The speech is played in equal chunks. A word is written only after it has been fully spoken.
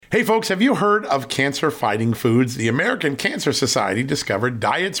Hey folks, have you heard of cancer-fighting foods? The American Cancer Society discovered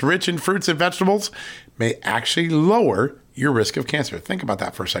diets rich in fruits and vegetables may actually lower your risk of cancer. Think about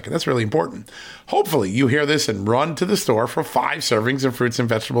that for a second. That's really important. Hopefully you hear this and run to the store for 5 servings of fruits and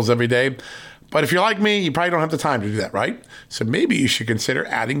vegetables every day. But if you're like me, you probably don't have the time to do that, right? So maybe you should consider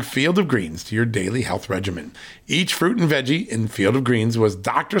adding Field of Greens to your daily health regimen. Each fruit and veggie in Field of Greens was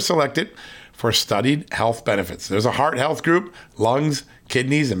doctor selected for studied health benefits. There's a heart health group, lungs,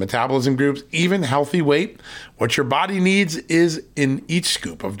 kidneys, and metabolism groups, even healthy weight. What your body needs is in each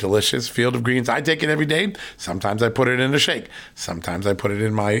scoop of delicious Field of Greens. I take it every day. Sometimes I put it in a shake. Sometimes I put it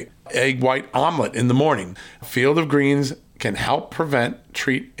in my egg white omelet in the morning. Field of Greens can help prevent,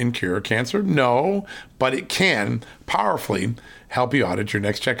 treat, and cure cancer? No, but it can powerfully help you out at your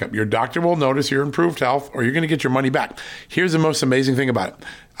next checkup. Your doctor will notice your improved health, or you're going to get your money back. Here's the most amazing thing about it.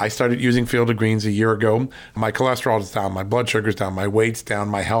 I started using Field of Greens a year ago. My cholesterol is down, my blood sugar's down, my weight's down,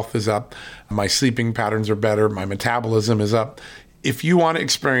 my health is up, my sleeping patterns are better, my metabolism is up. If you want to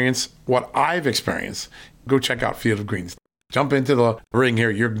experience what I've experienced, go check out Field of Greens. Jump into the ring here.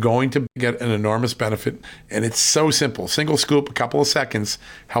 You're going to get an enormous benefit, and it's so simple. Single scoop, a couple of seconds,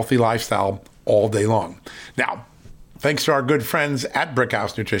 healthy lifestyle all day long. Now, thanks to our good friends at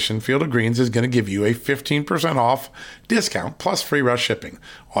Brickhouse Nutrition, Field of Greens is going to give you a 15% off discount plus free rush shipping.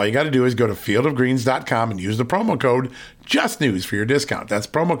 All you got to do is go to fieldofgreens.com and use the promo code JUSTNEWS for your discount. That's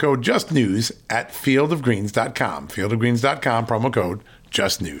promo code JUSTNEWS at fieldofgreens.com. Fieldofgreens.com, promo code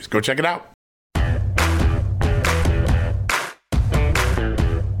JUSTNEWS. Go check it out.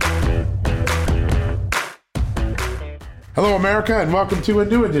 Hello, America, and welcome to a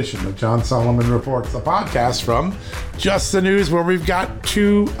new edition of John Solomon Reports, the podcast from Just the News, where we've got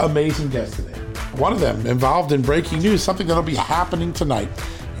 2 amazing guests today. One of them involved in breaking news, something that'll be happening tonight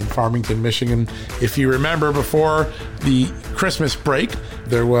in Farmington, Michigan. If you remember, before the Christmas break,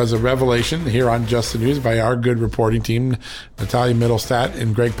 there was a revelation here on Just the News by our good reporting team, Natalia Mittelstadt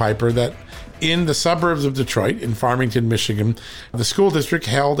and Greg Piper, that in the suburbs of Detroit, in Farmington, Michigan, the school district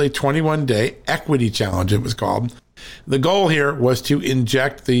held a 21-day equity challenge, it was called. The goal here was to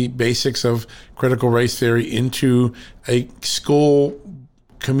inject the basics of critical race theory into a school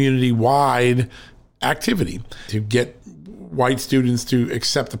community-wide activity to get white students to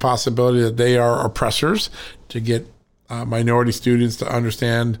accept the possibility that they are oppressors, to get minority students to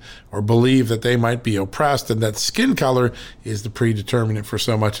understand or believe that they might be oppressed and that skin color is the predeterminant for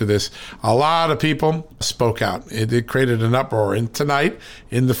so much of this. A lot of people spoke out. It created an uproar. And tonight,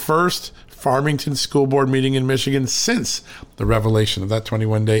 in the first Farmington School Board meeting in Michigan since the revelation of that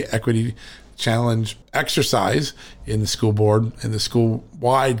 21-day equity challenge exercise in the school board and the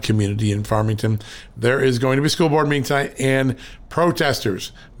school-wide community in Farmington, there is going to be a school board meeting tonight, and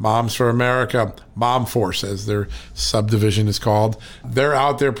protesters, Moms for America, Mom Force, as their subdivision is called, they're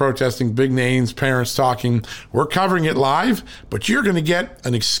out there protesting, big names, parents talking. We're covering it live, but you're going to get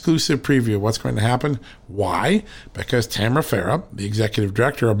an exclusive preview of what's going to happen. Why? Because Tamara Farah, the executive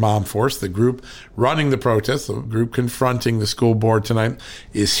director of Mom Force, the group running the protest, the group confronting the school board tonight,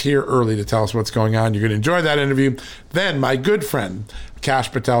 is here early to tell us what's going on. You're going to enjoy that interview. Then my good friend,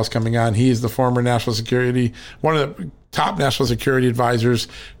 Kash Patel, is coming on. He is the former national security, one of the top national security advisors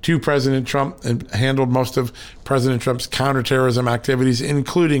to President Trump, and handled most of President Trump's counterterrorism activities,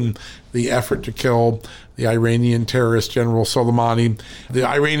 including the effort to kill the Iranian terrorist General Soleimani. The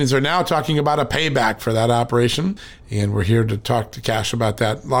Iranians are now talking about a payback for that operation, and we're here to talk to Kash about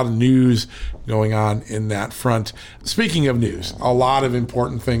that. A lot of news going on in that front. Speaking of news, a lot of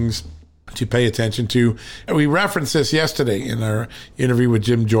important things to pay attention to. We referenced this yesterday in our interview with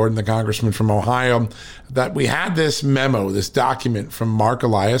Jim Jordan, the congressman from Ohio, that we had this memo, this document from Mark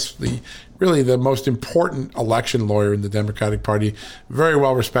Elias, really the most important election lawyer in the Democratic Party, very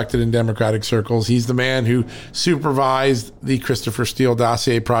well respected in Democratic circles. He's the man who supervised the Christopher Steele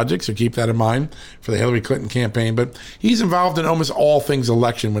dossier project, so keep that in mind for the Hillary Clinton campaign. But he's involved in almost all things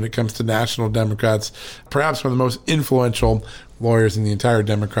election when it comes to national Democrats, perhaps one of the most influential lawyers in the entire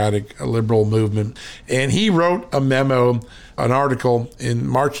Democratic liberal movement. And he wrote a memo, an article in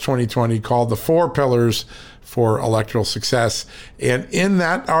March 2020 called The 4 Pillars for Electoral Success. And in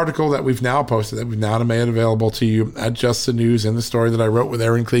that article that we've now posted, that we've now made available to you at Just the News, and the story that I wrote with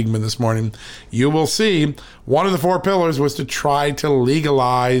Aaron Kliegman this morning, you will see one of the 4 pillars was to try to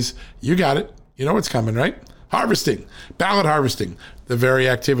legalize, you got it, you know what's coming, right? Harvesting, ballot harvesting, the very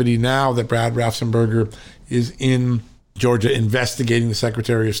activity now that Brad Raffensperger is in Georgia investigating the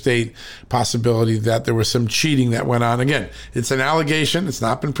Secretary of State, possibility that there was some cheating that went on. Again, it's an allegation. It's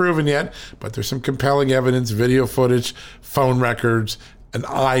not been proven yet, but there's some compelling evidence, video footage, phone records, an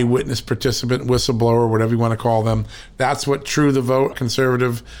eyewitness participant, whistleblower, whatever you want to call them. That's what True the Vote,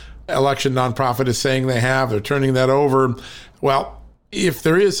 conservative election nonprofit, is saying they have. They're turning that over. Well, if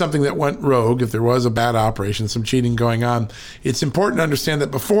there is something that went rogue, if there was a bad operation, some cheating going on, it's important to understand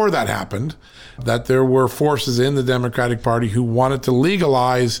that before that happened, that there were forces in the Democratic Party who wanted to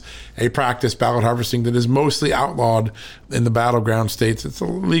legalize a practice, ballot harvesting, that is mostly outlawed in the battleground states. It's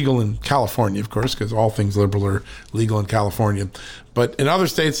illegal in California, of course, because all things liberal are legal in California. But in other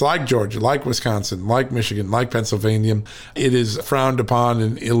states like Georgia, like Wisconsin, like Michigan, like Pennsylvania, it is frowned upon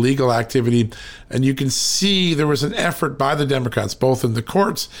and illegal activity. And you can see there was an effort by the Democrats, both in the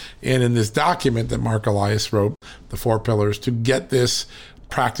courts and in this document that Mark Elias wrote, The Four Pillars, to get this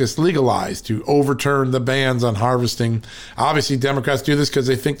practice legalized, to overturn the bans on harvesting. Obviously, Democrats do this because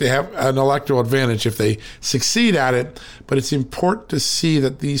they think they have an electoral advantage if they succeed at it. But it's important to see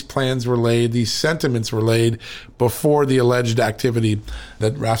that these plans were laid, these sentiments were laid before the alleged activity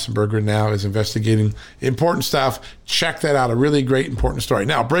that Raffensperger now is investigating. Important stuff. Check that out. A really great, important story.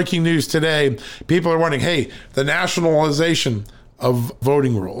 Now, breaking news today. People are wondering, hey, the nationalization of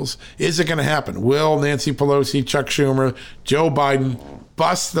voting rules, is it going to happen? Will Nancy Pelosi, Chuck Schumer, Joe Biden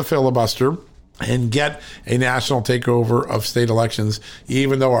bust the filibuster and get a national takeover of state elections,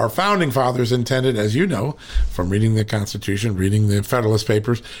 even though our founding fathers intended, as you know, from reading the Constitution, reading the Federalist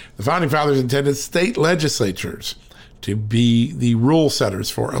Papers, the founding fathers intended state legislatures to be the rule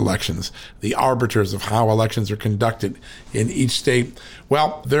setters for elections, the arbiters of how elections are conducted in each state.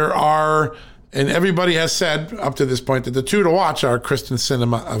 Well, there are, and everybody has said up to this point, that the two to watch are Kyrsten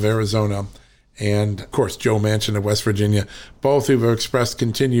Sinema of Arizona and, of course, Joe Manchin of West Virginia, both who have expressed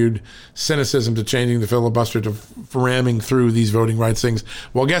continued cynicism to changing the filibuster, to ramming through these voting rights things.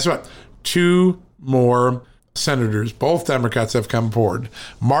 Well, guess what? Two more senators, both Democrats, have come forward.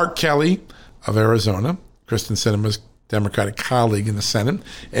 Mark Kelly of Arizona, Kyrsten Sinema's Democratic colleague in the Senate,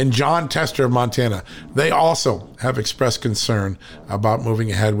 and John Tester of Montana. They also have expressed concern about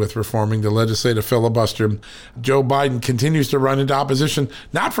moving ahead with reforming the legislative filibuster. Joe Biden continues to run into opposition,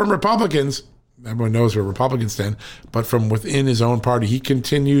 not from Republicans. Everyone knows where Republicans stand, but from within his own party. He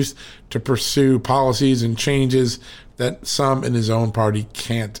continues to pursue policies and changes that some in his own party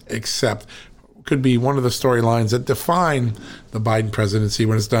can't accept. Could be one of the storylines that define the Biden presidency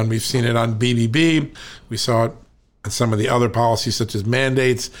when it's done. We've seen it on BBB. We saw it and some of the other policies such as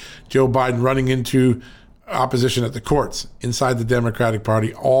mandates, Joe Biden running into opposition at the courts, inside the Democratic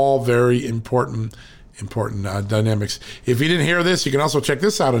Party, all very important dynamics. If you didn't hear this, you can also check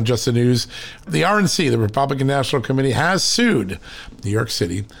this out on Just the News. The RNC, the Republican National Committee, has sued New York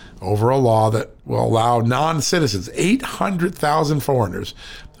City over a law that will allow non-citizens, 800,000 foreigners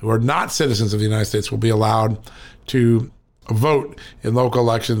who are not citizens of the United States, will be allowed to vote in local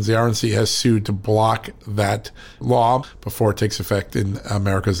elections. The RNC has sued to block that law before it takes effect in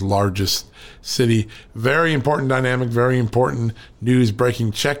America's largest city. Very important dynamic, very important news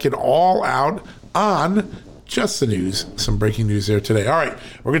breaking. Check it all out on Just the News. Some breaking news there today. All right,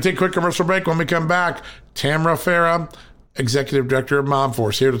 we're going to take a quick commercial break. When we come back, Tamara Farah, Executive Director of Mom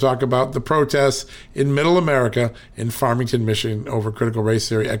Force, here to talk about the protests in Middle America in Farmington, Michigan, over critical race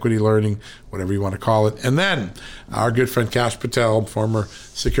theory, equity learning, whatever you want to call it. And then our good friend Kash Patel, former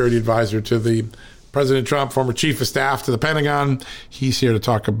security advisor to the President Trump, former chief of staff to the Pentagon, he's here to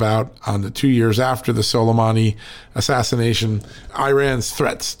talk about, on the 2 years after the Soleimani assassination, Iran's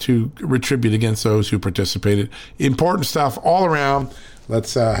threats to retribute against those who participated. Important stuff all around.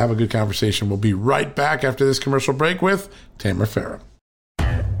 Let's have a good conversation. We'll be right back after this commercial break with Tamara Farah.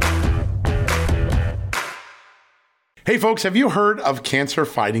 Hey folks, have you heard of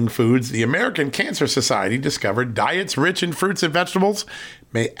cancer-fighting foods? The American Cancer Society discovered diets rich in fruits and vegetables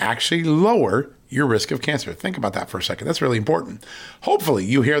may actually lower your risk of cancer. Think about that for a second. That's really important. Hopefully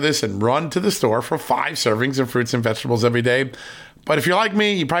you hear this and run to the store for 5 servings of fruits and vegetables every day. But if you're like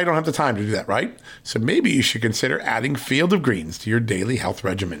me, you probably don't have the time to do that, right? So maybe you should consider adding Field of Greens to your daily health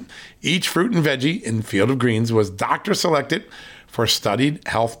regimen. Each fruit and veggie in Field of Greens was doctor selected for studied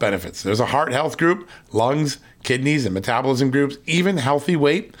health benefits. There's a heart health group, lungs, kidneys, and metabolism groups, even healthy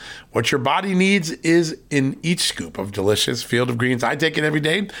weight. What your body needs is in each scoop of delicious Field of Greens. I take it every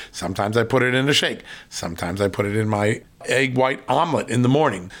day. Sometimes I put it in a shake. Sometimes I put it in my egg white omelet in the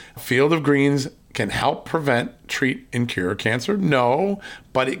morning. Field of Greens can help prevent, treat, and cure cancer? No,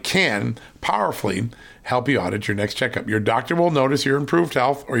 but it can powerfully help you out at your next checkup. Your doctor will notice your improved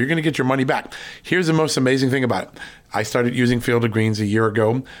health, or you're going to get your money back. Here's the most amazing thing about it. I started using Field of Greens a year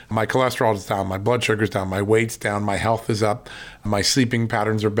ago. My cholesterol is down, my blood sugar's down, my weight's down, my health is up, my sleeping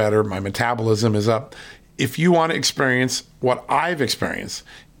patterns are better, my metabolism is up. If you want to experience what I've experienced,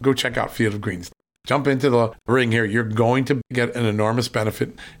 go check out Field of Greens. Jump into the ring here. You're going to get an enormous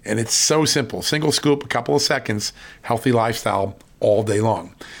benefit. And it's so simple. Single scoop, a couple of seconds, healthy lifestyle all day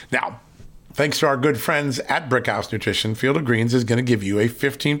long. Now, thanks to our good friends at Brickhouse Nutrition, Field of Greens is going to give you a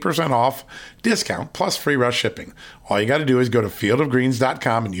 15% off discount plus free rush shipping. All you got to do is go to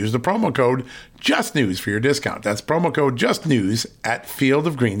fieldofgreens.com and use the promo code JUSTNEWS for your discount. That's promo code JUSTNEWS at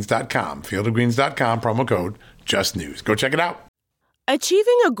fieldofgreens.com. Fieldofgreens.com, promo code JUSTNEWS. Go check it out.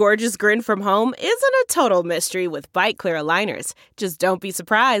 Achieving a gorgeous grin from home isn't a total mystery with Bite Clear aligners. Just don't be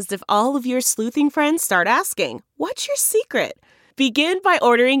surprised if all of your sleuthing friends start asking, "What's your secret?" Begin by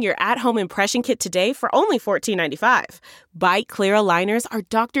ordering your at-home impression kit today for only $14.95. Bite Clear aligners are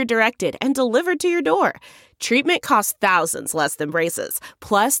doctor-directed and delivered to your door. Treatment costs thousands less than braces.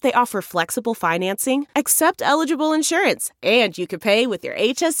 Plus, they offer flexible financing, accept eligible insurance, and you can pay with your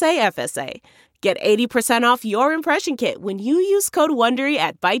HSA FSA. Get 80% off your impression kit when you use code WONDERY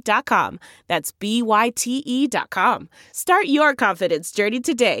at Byte.com. That's BYTE.com. Start your confidence journey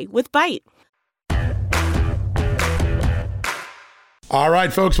today with Byte. All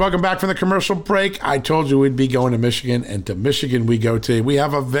right, folks, welcome back from the commercial break. I told you we'd be going to Michigan, and to Michigan we go today. We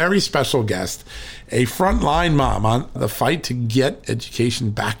have a very special guest, a frontline mom on the fight to get education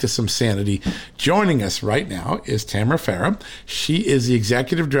back to some sanity. Joining us right now is Tamara Farah. She is the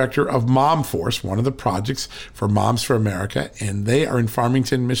executive director of Mom Force, one of the projects for Moms for America, and they are in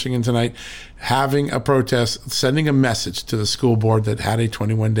Farmington, Michigan tonight, having a protest, sending a message to the school board that had a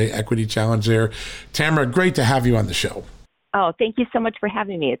 21-day equity challenge there. Tamara, great to have you on the show. Oh, thank you so much for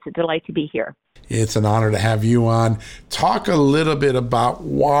having me. It's a delight to be here. It's an honor to have you on. Talk a little bit about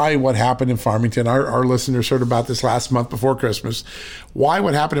what happened in Farmington. Our listeners heard about this last month before Christmas. Why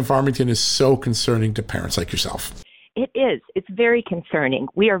what happened in Farmington is so concerning to parents like yourself. It is. It's very concerning.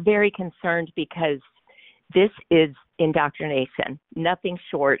 We are very concerned because this is indoctrination, nothing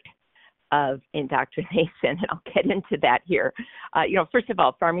short of indoctrination, and I'll get into that here. First of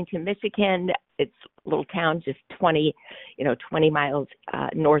all, Farmington, Michigan, it's a little town just 20 miles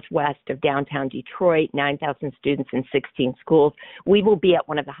northwest of downtown Detroit, 9,000 students in 16 schools. We will be at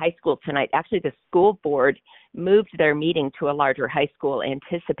one of the high schools tonight. Actually, the school board moved their meeting to a larger high school,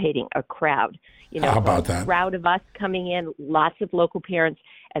 anticipating a crowd. How about that? A crowd of us coming in, lots of local parents.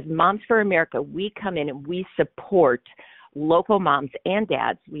 As Moms for America, we come in and we support local moms and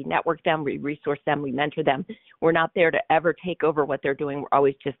dads. We network them, we resource them, we mentor them. We're not there to ever take over what they're doing. We're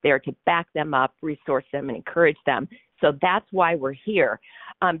always just there to back them up, resource them, and encourage them. So that's why we're here.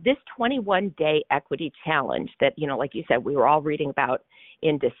 This 21-day equity challenge that, like you said, we were all reading about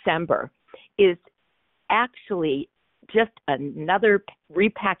in December is actually just another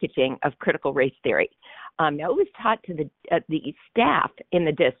repackaging of critical race theory. Now, it was taught to the staff in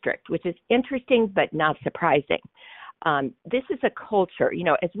the district, which is interesting but not surprising. This is a culture,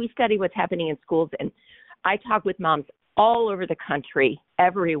 as we study what's happening in schools, and I talk with moms all over the country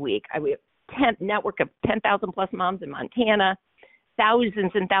every week. We have a network of 10,000 plus moms in Montana,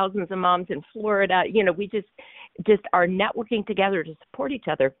 thousands and thousands of moms in Florida. We just are networking together to support each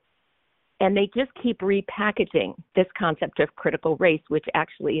other. And they just keep repackaging this concept of critical race, which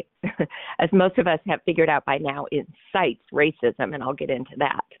actually, as most of us have figured out by now, incites racism, and I'll get into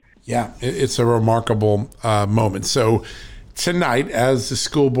that. Yeah, it's a remarkable moment. So tonight, as the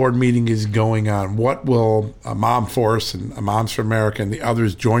school board meeting is going on, what will Mom Force and Moms for America and the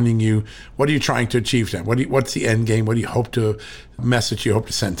others joining you, what are you trying to achieve tonight? What's the end game? What do you hope to message you hope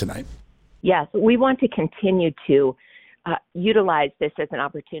to send tonight? Yes, we want to continue to utilize this as an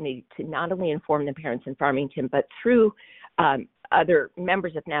opportunity to not only inform the parents in Farmington, but through other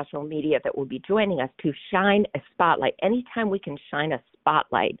members of national media that will be joining us to shine a spotlight. Anytime we can shine a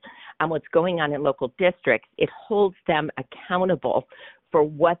spotlight on what's going on in local districts, it holds them accountable for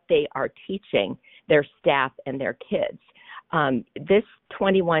what they are teaching their staff and their kids. This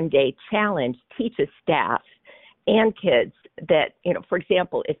 21-day challenge teaches staff and kids that, for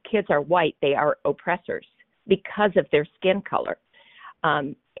example, if kids are white, they are oppressors because of their skin color.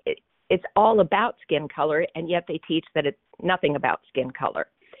 It's all about skin color, and yet they teach that it's nothing about skin color.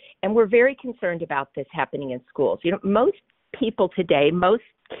 And we're very concerned about this happening in schools. Most people today, most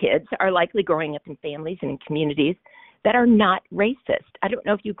kids are likely growing up in families and in communities that are not racist. I don't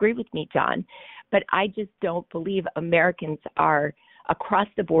know if you agree with me, John, but I just don't believe Americans are across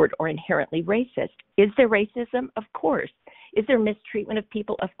the board or inherently racist. Is there racism? Of course. Is there mistreatment of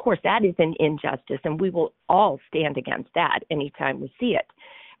people? Of course. That is an injustice, and we will all stand against that anytime we see it.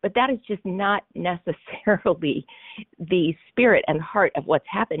 But that is just not necessarily the spirit and heart of what's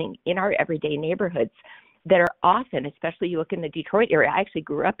happening in our everyday neighborhoods that are often, especially you look in the Detroit area. I actually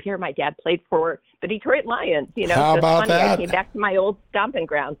grew up here. My dad played for the Detroit Lions. How about funny. that? I came back to my old stomping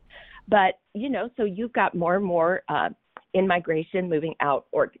grounds. But, so you've got more and more in-migration moving out,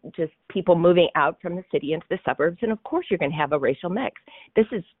 or just people moving out from the city into the suburbs. And of course, you're going to have a racial mix. This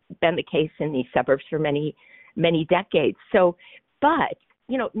has been the case in these suburbs for many, many decades. So, but,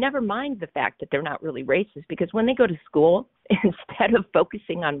 never mind the fact that they're not really racist, because when they go to school, instead of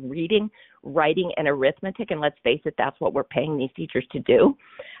focusing on reading, writing, and arithmetic, and let's face it, that's what we're paying these teachers to do,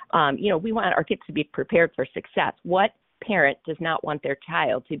 we want our kids to be prepared for success. What parent does not want their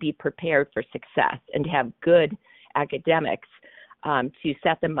child to be prepared for success and to have good academics to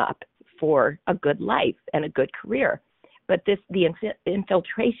set them up for a good life and a good career? But the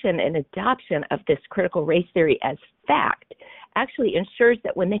infiltration and adoption of this critical race theory as fact actually ensures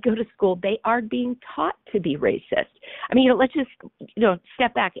that when they go to school, they are being taught to be racist. I mean, let's just,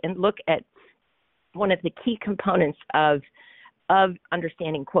 step back and look at one of the key components of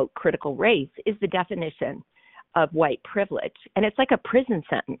understanding, quote, critical race is the definition of white privilege. And it's like a prison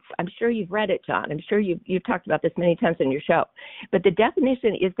sentence. I'm sure you've read it, John. I'm sure you've talked about this many times on your show. But the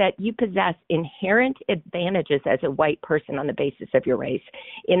definition is that you possess inherent advantages as a white person on the basis of your race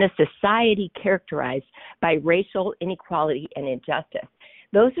in a society characterized by racial inequality and injustice.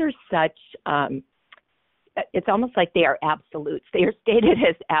 Those are such, it's almost like they are absolutes. They are stated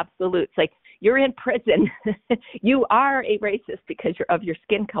as absolutes. Like, you're in prison. You are a racist because you're of your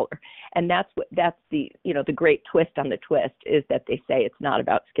skin color. And that's the great twist on the twist, is that they say it's not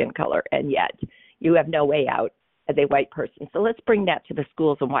about skin color, and yet you have no way out as a white person. So let's bring that to the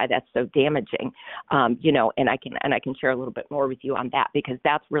schools and why that's so damaging. And I can share a little bit more with you on that, because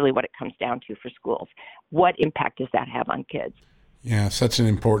that's really what it comes down to for schools. What impact does that have on kids? Yeah, such an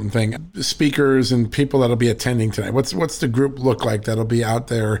important thing. Speakers and people that'll be attending tonight. What's the group look like that'll be out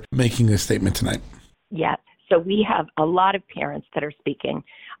there making this statement tonight? Yeah, so we have a lot of parents that are speaking,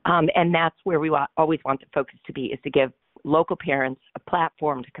 and that's where we always want the focus to be, is to give local parents a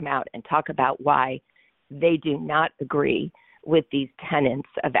platform to come out and talk about why they do not agree with these tenets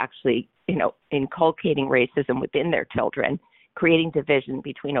of actually, inculcating racism within their children, creating division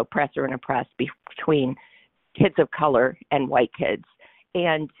between oppressor and oppressed, between kids of color and white kids.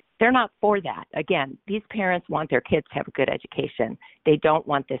 And they're not for that. Again, these parents want their kids to have a good education. They don't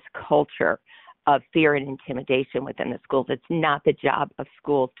want this culture of fear and intimidation within the schools. It's not the job of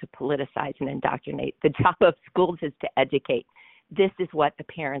schools to politicize and indoctrinate. The job of schools is to educate. This is what the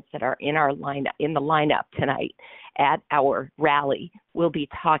parents that are in the lineup tonight at our rally will be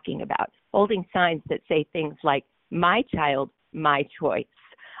talking about, holding signs that say things like, "My child, my choice."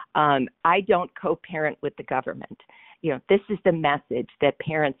 I don't co-parent with the government. This is the message that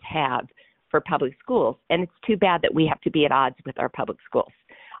parents have for public schools. And it's too bad that we have to be at odds with our public schools.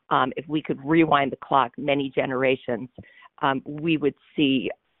 If we could rewind the clock many generations, we would see,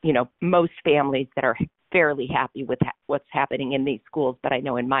 most families that are fairly happy with what's happening in these schools. But I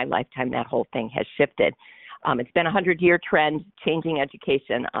know in my lifetime, that whole thing has shifted. It's been a 100-year trend, changing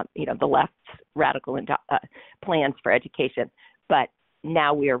education, the left's radical plans for education. But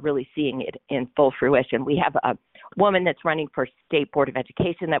now we are really seeing it in full fruition. We have a woman that's running for State Board of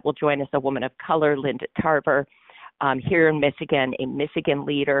Education that will join us, a woman of color, Linda Tarver, here in Michigan, a Michigan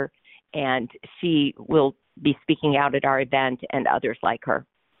leader, and she will be speaking out at our event, and others like her.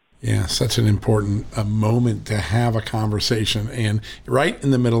 Yeah, such an important moment to have a conversation, and right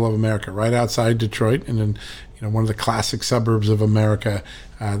in the middle of America, right outside Detroit, and in one of the classic suburbs of America,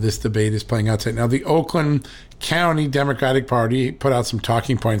 this debate is playing out today. Now, the Oakland County Democratic Party put out some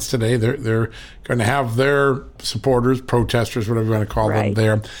talking points today. They're going to have their supporters, protesters, whatever you want to call them,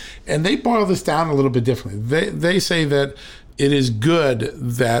 there, and they boil this down a little bit differently. They say that it is good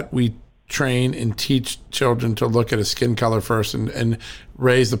that we train and teach children to look at a skin color first and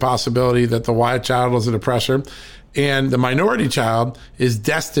raise the possibility that the white child is an oppressor and the minority child is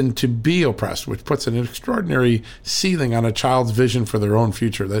destined to be oppressed, which puts an extraordinary ceiling on a child's vision for their own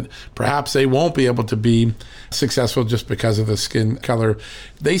future, that perhaps they won't be able to be successful just because of the skin color.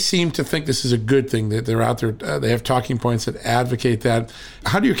 They seem to think this is a good thing, that they're out there. They have talking points that advocate that.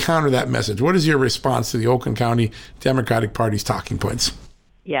 How do you counter that message? What is your response to the Oakland County Democratic Party's talking points?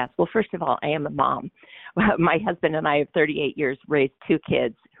 Yes. Well, first of all, I am a mom. My husband and I have 38 years raised two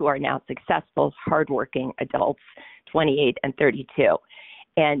kids who are now successful, hardworking adults, 28 and 32.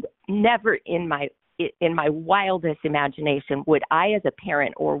 And never in my wildest imagination would I, as a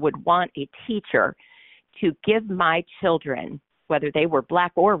parent, or would want a teacher to give my children, whether they were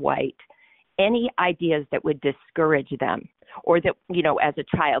black or white, any ideas that would discourage them, or that, as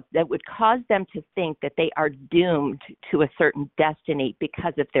a child, that would cause them to think that they are doomed to a certain destiny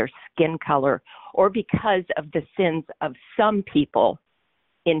because of their skin color or because of the sins of some people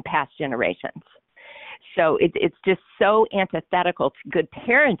in past generations. So it's just so antithetical to good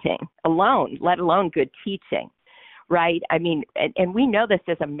parenting alone, let alone good teaching, right? I mean, and we know this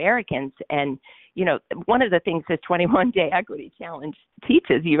as Americans. And, you know, one of the things this 21-day equity challenge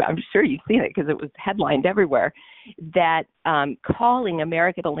teaches you, I'm sure you've seen it because it was headlined everywhere, that calling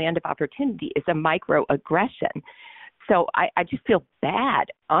America the land of opportunity is a microaggression. So I just feel bad,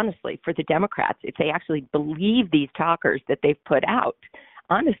 honestly, for the Democrats if they actually believe these talkers that they've put out.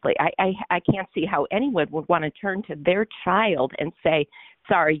 Honestly, I can't see how anyone would want to turn to their child and say,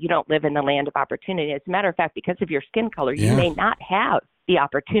 sorry, you don't live in the land of opportunity. As a matter of fact, because of your skin color, you may not have the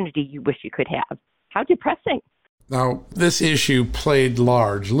opportunity you wish you could have. How depressing. Now, this issue loomed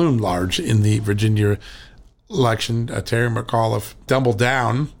large in the Virginia election. Terry McAuliffe doubled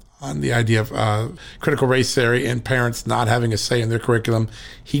down on the idea of critical race theory and parents not having a say in their curriculum.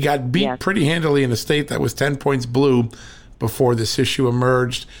 He got beat pretty handily in a state that was 10 points blue before this issue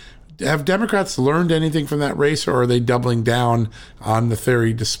emerged. Have Democrats learned anything from that race, or are they doubling down on the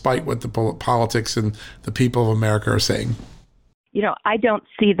theory despite what the politics and the people of America are saying? You know, I don't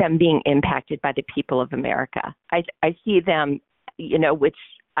see them being impacted by the people of America. I see them, you know, which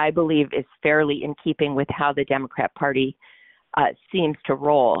I believe is fairly in keeping with how the Democrat Party seems to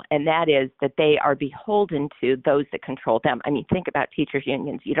roll, and that is that they are beholden to those that control them. I mean, think about teachers'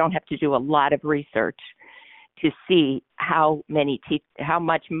 unions. You don't have to do a lot of research to see how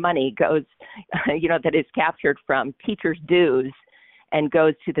much money goes, you know, that is captured from teachers' dues and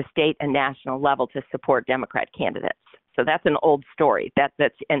goes to the state and national level to support Democrat candidates. So that's an old story.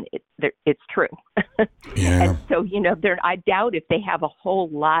 It's true. Yeah. And so, you know, I doubt if they have a whole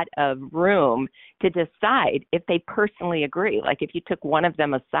lot of room to decide if they personally agree. Like if you took one of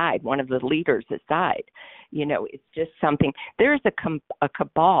them aside, one of the leaders aside, you know, it's just something. There's a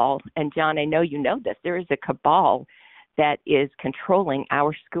cabal, and John, I know you know this. There is a cabal that is controlling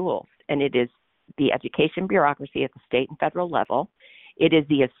our schools, and it is the education bureaucracy at the state and federal level. It is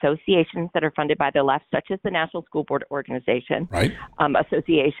the associations that are funded by the left, such as the National School Board Organization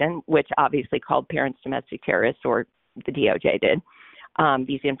Association, which obviously called parents domestic terrorists, or the DOJ did.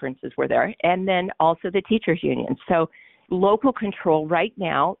 These inferences were there. And then also the teachers union. So local control right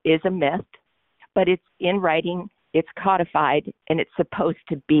now is a myth, but it's in writing, it's codified, and it's supposed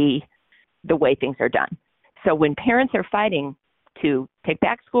to be the way things are done. So when parents are fighting to take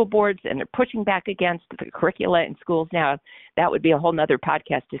back school boards and they're pushing back against the curricula in schools now, that would be a whole nother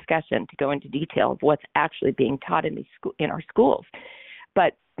podcast discussion to go into detail of what's actually being taught in our schools.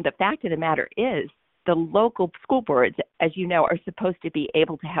 But the fact of the matter is the local school boards, as you know, are supposed to be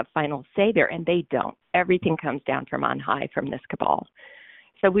able to have final say there, and they don't. Everything comes down from on high from this cabal.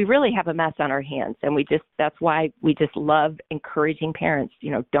 So we really have a mess on our hands, and that's why we just love encouraging parents, you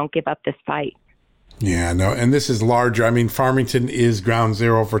know, don't give up this fight. Yeah, no, and this is larger. I mean, Farmington is ground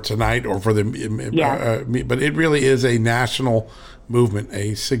zero for tonight or for but it really is a national movement,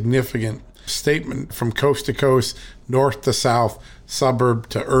 a significant statement from coast to coast, north to south, suburb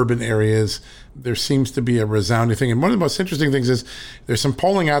to urban areas. There seems to be a resounding thing. And one of the most interesting things is there's some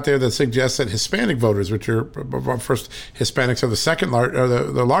polling out there that suggests that Hispanic voters, which are first Hispanics are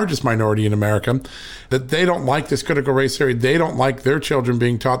the largest minority in America, that they don't like this critical race theory. They don't like their children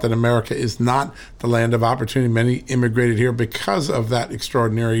being taught that America is not the land of opportunity. Many immigrated here because of that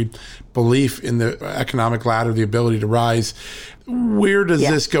extraordinary belief in the economic ladder, the ability to rise. Where does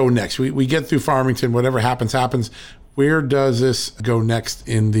this go next? We get through Farmington, whatever happens. Where does this go next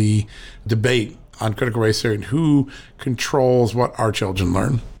in the debate on critical race theory, and who controls what our children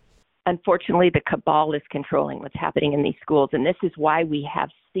learn? Unfortunately, the cabal is controlling what's happening in these schools, and this is why we have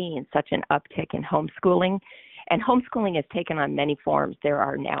seen such an uptick in homeschooling. And homeschooling has taken on many forms. There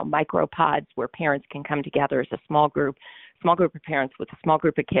are now micropods where parents can come together as a small group of parents with a small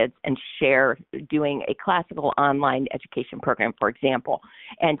group of kids and share doing a classical online education program, for example,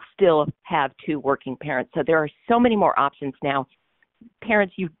 and still have two working parents. So there are so many more options now.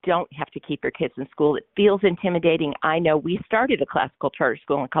 Parents, you don't have to keep your kids in school. It feels intimidating. I know we started a classical charter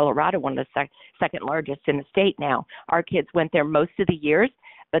school in Colorado, one of the second largest in the state now. Our kids went there most of the years.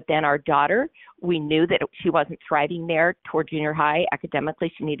 But then our daughter, we knew that she wasn't thriving there toward junior high.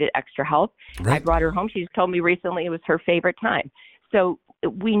 Academically, she needed extra help. Right. I brought her home. She just told me recently it was her favorite time. So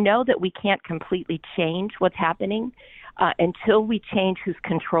we know that we can't completely change what's happening until we change who's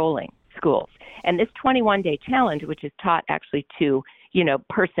controlling schools. And this 21-day challenge, which is taught actually to, you know,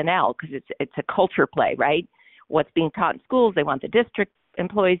 personnel, because it's a culture play, right? What's being taught in schools, they want the district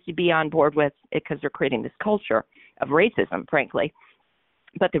employees to be on board with it because they're creating this culture of racism, frankly.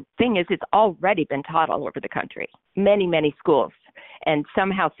 But the thing is, it's already been taught all over the country, many, many schools. And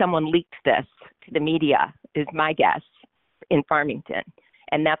somehow someone leaked this to the media, is my guess, in Farmington.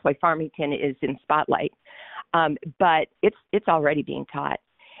 and that's why Farmington is in spotlight. But it's already being taught.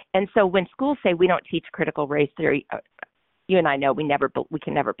 And so when schools say we don't teach critical race theory, you and I know we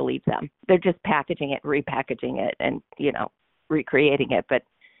can never believe them. They're just packaging it, repackaging it, and recreating it.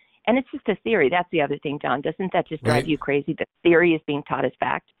 And it's just a theory. That's the other thing, John. Doesn't that just drive you crazy? The theory is being taught as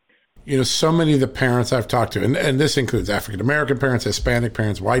fact. So many of the parents I've talked to, and this includes African-American parents, Hispanic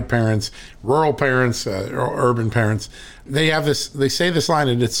parents, white parents, rural parents, urban parents, they say this line,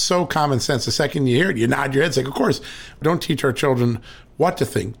 and it's so common sense. The second you hear it, you nod your head, say, of course, don't teach our children what to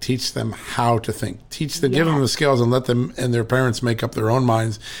think, teach them how to think, give them the skills and let them and their parents make up their own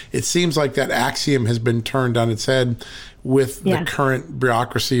minds. It seems like that axiom has been turned on its head with the current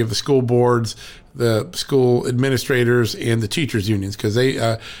bureaucracy of the school boards, the school administrators, and the teachers unions, because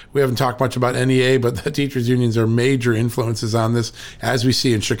we haven't talked much about NEA, but the teachers unions are major influences on this, as we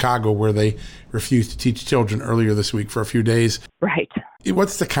see in Chicago, where they refused to teach children earlier this week for a few days. Right.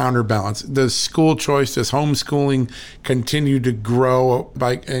 What's the counterbalance? Does school choice, does homeschooling continue to grow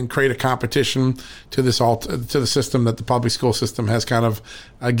and create a competition to the system that the public school system has kind of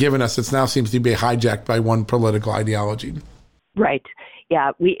given us? It now seems to be hijacked by one political ideology. Right.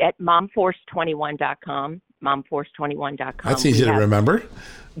 Yeah. We at momforce21.com, momforce21.com. That's easy to remember.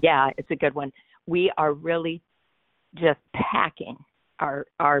 Yeah, it's a good one. We are really just packing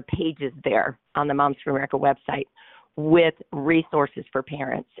our pages there on the Moms for America website with resources for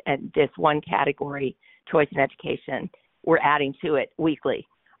parents. And this one category, choice in education, we're adding to it weekly.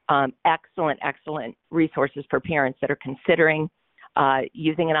 Excellent resources for parents that are considering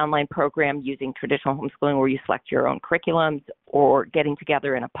using an online program, using traditional homeschooling where you select your own curriculums, or getting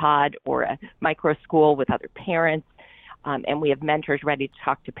together in a pod or a micro school with other parents. And we have mentors ready to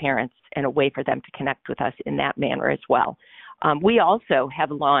talk to parents and a way for them to connect with us in that manner as well. We also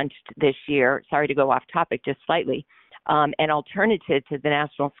have launched this year, sorry to go off topic just slightly, an alternative to the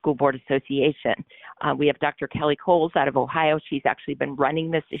National School Board Association. We have Dr. Kelly Coles out of Ohio. She's actually been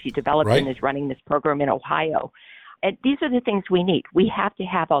running this. She developed and is running this program in Ohio. And these are the things we need. We have to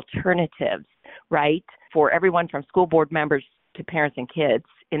have alternatives, right, for everyone from school board members to parents and kids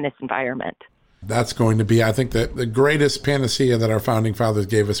in this environment. That's going to be, I think, the greatest panacea that our founding fathers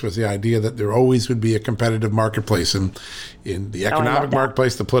gave us was the idea that there always would be a competitive marketplace in the economic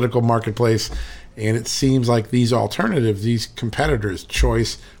marketplace, the political marketplace. And it seems like these alternatives, these competitors,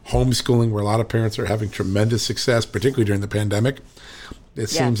 choice, homeschooling, where a lot of parents are having tremendous success, particularly during the pandemic. It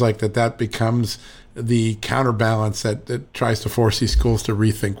seems like that becomes the counterbalance that tries to force these schools to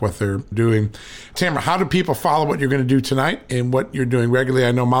rethink what they're doing. Tamara, how do people follow what you're going to do tonight and what you're doing regularly?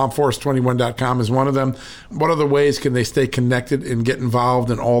 I know momforce21.com is one of them. What other ways can they stay connected and get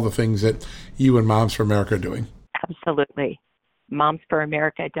involved in all the things that you and Moms for America are doing? Absolutely.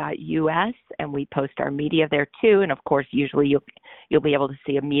 momsforamerica.us, and we post our media there too. And of course, usually you'll be able to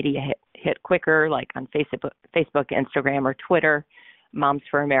see a media hit quicker, like on Facebook, Instagram, or Twitter, Moms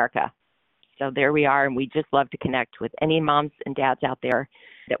for America. So there we are, and we just love to connect with any moms and dads out there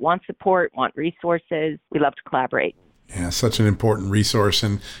that want support, want resources. We love to collaborate. Yeah, such an important resource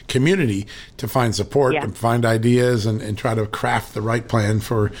and community to find support and find ideas and try to craft the right plan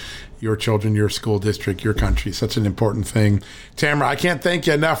for your children, your school district, your country. Such an important thing. Tamara, I can't thank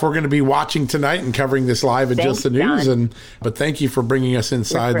you enough. We're going to be watching tonight and covering this live at Just the News. But thank you for bringing us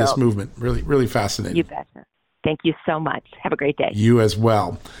inside this movement. Really, really fascinating. You betcha. Thank you so much. Have a great day. You as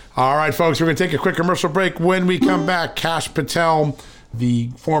well. All right, folks, we're going to take a quick commercial break. When we come back, Kash Patel, the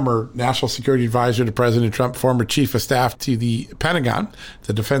former National Security Advisor to President Trump, former Chief of Staff to the Pentagon,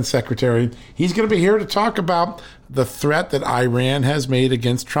 the Defense Secretary, he's going to be here to talk about the threat that Iran has made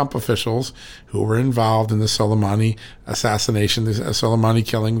against Trump officials who were involved in the Soleimani assassination, the Soleimani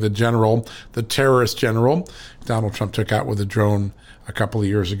killing, the terrorist general Donald Trump took out with a drone a couple of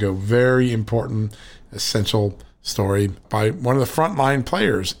years ago. Very important, essential story by one of the frontline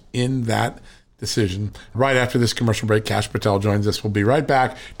players in that decision. Right after this commercial break, Kash Patel joins us. We'll be right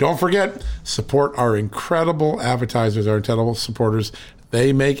back. Don't forget, support our incredible advertisers, our incredible supporters.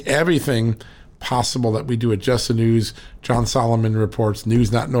 They make everything possible that we do at Just the News. John Solomon Reports,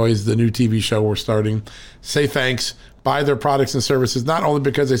 News Not Noise, the new TV show we're starting. Say thanks. Buy their products and services, not only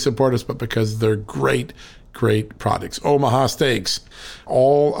because they support us, but because they're great products. Omaha Steaks,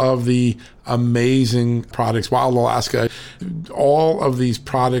 all of the amazing products, Wild Alaska, all of these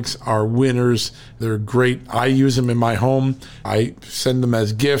products are winners. They're great. I use them in my home. I send them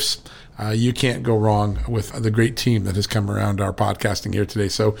as gifts. You can't go wrong with the great team that has come around our podcasting here today.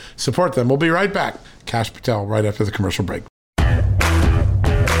 So support them. We'll be right back. Kash Patel right after the commercial break.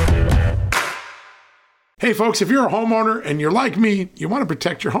 Hey folks, if you're a homeowner and you're like me, you want to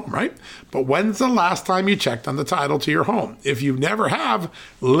protect your home, right? But when's the last time you checked on the title to your home? If you never have,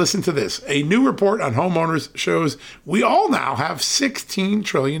 listen to this. A new report on homeowners shows we all now have $16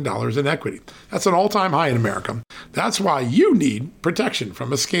 trillion in equity. That's an all-time high in America. That's why you need protection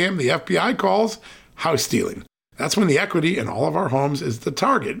from a scam the FBI calls house stealing. That's when the equity in all of our homes is the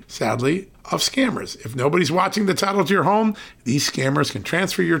target, sadly, of scammers. If nobody's watching the title to your home, these scammers can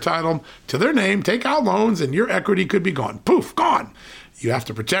transfer your title to their name, take out loans, and your equity could be gone. Poof, gone. You have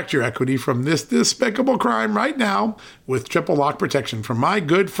to protect your equity from this despicable crime right now with triple lock protection from my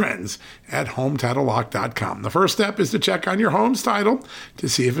good friends at HomeTitleLock.com. The first step is to check on your home's title to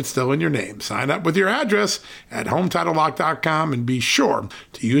see if it's still in your name. Sign up with your address at HomeTitleLock.com and be sure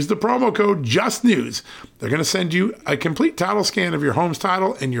to use the promo code JUSTNEWS. They're going to send you a complete title scan of your home's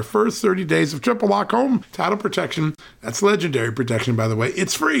title and your first 30 days of triple lock home title protection. That's legendary protection, by the way.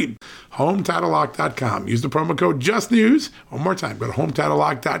 It's free. HomeTitleLock.com. Use the promo code JUSTNEWS. One more time, go to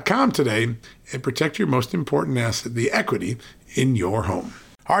HomeTitleLock.com today and protect your most important asset, the equity in your home.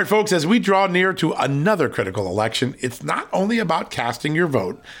 All right, folks, as we draw near to another critical election, it's not only about casting your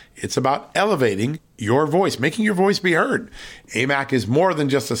vote, it's about elevating your voice, making your voice be heard. AMAC is more than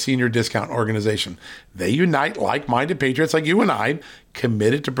just a senior discount organization. They unite like-minded patriots like you and I,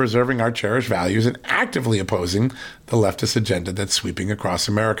 committed to preserving our cherished values and actively opposing the leftist agenda that's sweeping across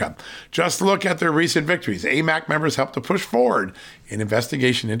America. Just look at their recent victories. AMAC members helped to push forward an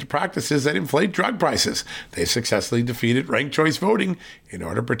investigation into practices that inflate drug prices. They successfully defeated ranked choice voting in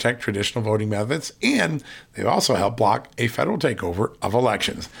order to protect traditional voting methods, and they've also helped block a federal takeover of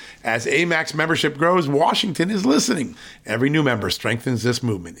elections. As AMAC's membership grows, Washington is listening. Every new member strengthens this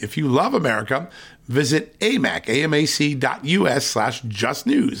movement. If you love America, visit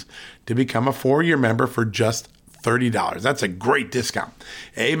amac.us/justnews to become a 4-year member for just $30. That's a great discount.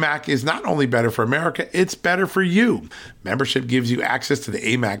 AMAC is not only better for America, it's better for you. Membership gives you access to the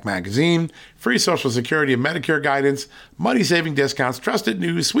AMAC magazine, free Social Security and Medicare guidance, money-saving discounts, trusted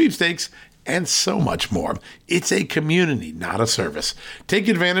news, sweepstakes, and so much more. It's a community, not a service. Take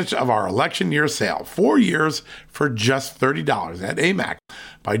advantage of our election year sale, 4 years for just $30 at AMAC.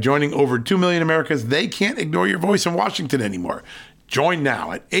 By joining over 2 million Americans, they can't ignore your voice in Washington anymore. Join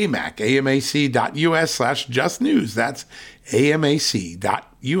now at amac.us/justnews. That's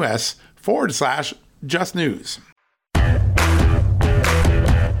amac.us/justnews.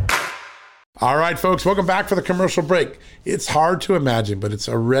 All right, folks, welcome back for the commercial break. It's hard to imagine, but it's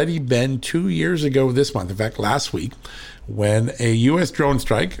already been 2 years ago this month, in fact, last week, when a U.S. drone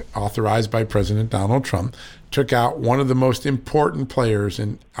strike authorized by President Donald Trump took out one of the most important players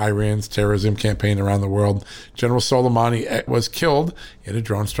in Iran's terrorism campaign around the world. General Soleimani was killed in a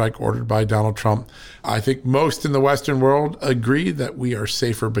drone strike ordered by Donald Trump. I think most in the Western world agree that we are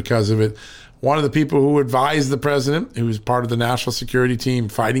safer because of it. One of the people who advised the president, who was part of the national security team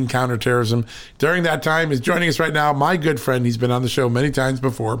fighting counterterrorism during that time, is joining us right now. My good friend, he's been on the show many times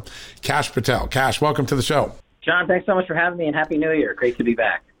before, Kash Patel. Kash, welcome to the show. John, thanks so much for having me, and Happy New Year. Great to be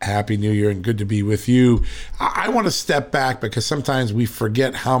back. Happy New Year, and good to be with you. I want to step back because sometimes we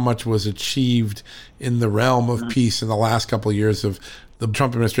forget how much was achieved in the realm of peace in the last couple of years of the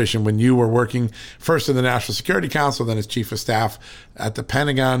Trump administration, when you were working first in the National Security Council, then as chief of staff at the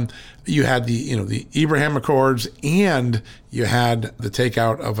Pentagon. You had the Abraham Accords, and you had the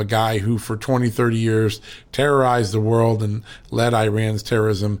takeout of a guy who for 20, 30 years terrorized the world and led Iran's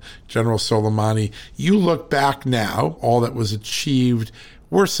terrorism, General Soleimani. You look back now, all that was achieved.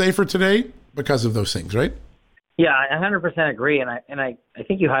 We're safer today because of those things, right? Yeah, I 100% agree, and I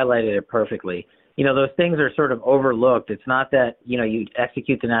think you highlighted it perfectly. Those things are sort of overlooked. It's not that, you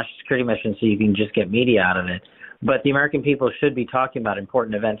execute the national security mission so you can just get media out of it, but the American people should be talking about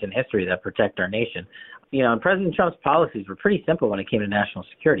important events in history that protect our nation. And President Trump's policies were pretty simple when it came to national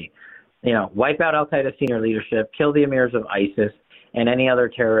security. Wipe out al-Qaeda senior leadership, kill the emirs of ISIS, and any other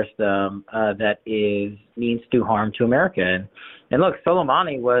terrorist that means to do harm to America. And look,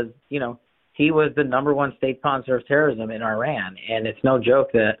 Soleimani was, he was the number one state sponsor of terrorism in Iran, and it's no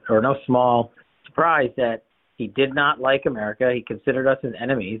joke no small surprise that he did not like America. He considered us as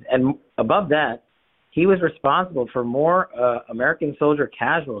enemies. And above that, he was responsible for more American soldier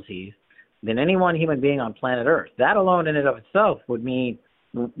casualties than any one human being on planet Earth. That alone in and of itself would lead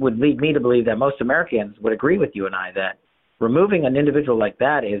me to believe that most Americans would agree with you and I that removing an individual like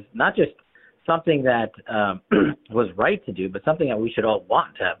that is not just something that was right to do, but something that we should all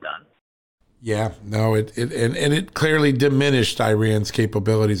want to have done. Yeah, no, it clearly diminished Iran's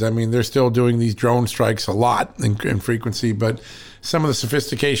capabilities. I mean, they're still doing these drone strikes a lot in frequency, but some of the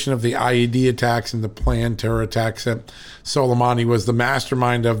sophistication of the IED attacks and the planned terror attacks that Soleimani was the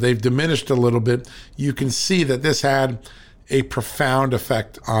mastermind of, they've diminished a little bit. You can see that this had a profound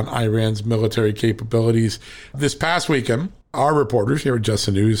effect on Iran's military capabilities. This past weekend, our reporters here at Just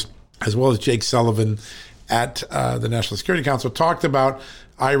the News, as well as Jake Sullivan at the National Security Council, talked about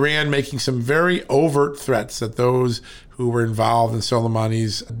Iran making some very overt threats that those who were involved in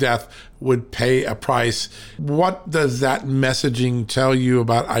Soleimani's death would pay a price. What does that messaging tell you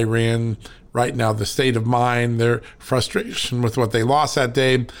about Iran right now, the state of mind, their frustration with what they lost that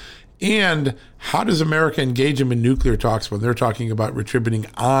day? And how does America engage them in nuclear talks when they're talking about retributing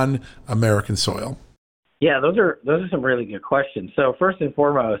on American soil? Yeah, those are some really good questions. So first and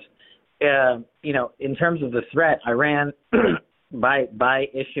foremost, in terms of the threat, Iran, by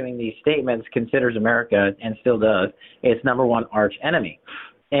issuing these statements, considers America, and still does, its number one arch enemy.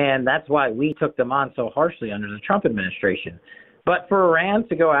 And that's why we took them on so harshly under the Trump administration. But for Iran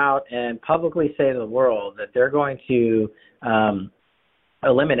to go out and publicly say to the world that they're going to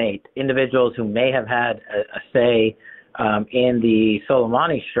eliminate individuals who may have had a say in the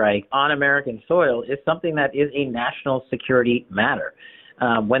Soleimani strike on American soil is something that is a national security matter.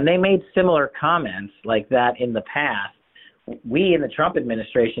 When they made similar comments like that in the past, we in the Trump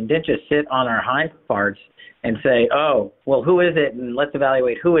administration didn't just sit on our hind parts and say, oh, well, who is it? And let's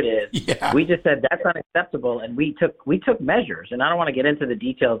evaluate who it is. Yeah. We just said that's unacceptable. And we took measures. And I don't want to get into the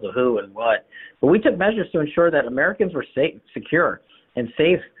details of who and what, but we took measures to ensure that Americans were safe, secure, and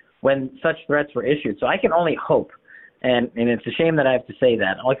safe when such threats were issued. So I can only hope, and it's a shame that I have to say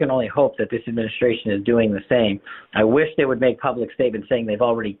that, I can only hope that this administration is doing the same. I wish they would make public statements saying they've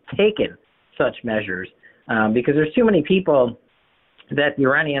already taken such measures, because there's too many people that the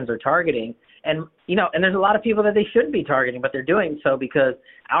Iranians are targeting. And there's a lot of people that they shouldn't be targeting, but they're doing so because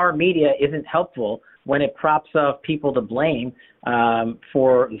our media isn't helpful when it props up people to blame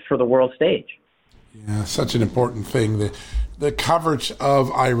for the world stage. Yeah, such an important thing. The coverage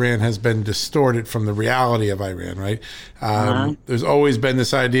of Iran has been distorted from the reality of Iran, right? There's always been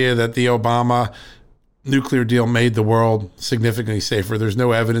this idea that the Obama nuclear deal made the world significantly safer. There's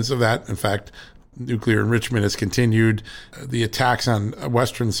no evidence of that. In fact, nuclear enrichment has continued. The attacks on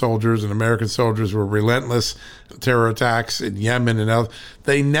Western soldiers and American soldiers were relentless. Terror attacks in Yemen and others,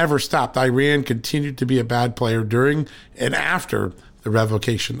 they never stopped. Iran continued to be a bad player during and after the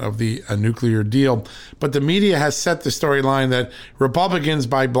revocation of the nuclear deal. But the media has set the storyline that Republicans,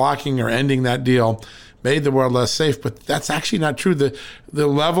 by blocking or ending that deal, made the world less safe. But that's actually not true. The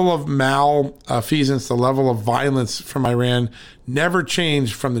level of malfeasance, the level of violence from Iran never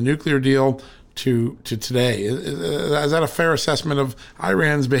changed from the nuclear deal to today. Is that a fair assessment of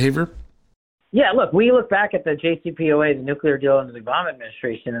Iran's behavior? Yeah, look, we look back at the JCPOA, the nuclear deal under the Obama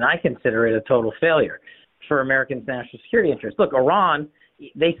administration, and I consider it a total failure for Americans' national security interests. Look, Iran,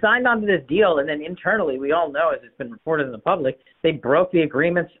 they signed onto this deal, and then internally, we all know, as it's been reported in the public, they broke the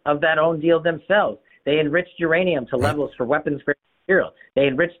agreements of that own deal themselves. They enriched uranium to levels for weapons-grade material. They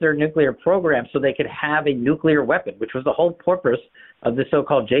enriched their nuclear program so they could have a nuclear weapon, which was the whole purpose of the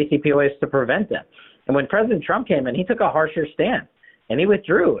so-called JCPOA, is to prevent them. And when President Trump came in, he took a harsher stance, and he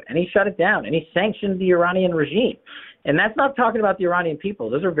withdrew, and he shut it down, and he sanctioned the Iranian regime. And that's not talking about the Iranian people.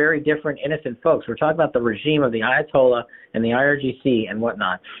 Those are very different, innocent folks. We're talking about the regime of the Ayatollah and the IRGC and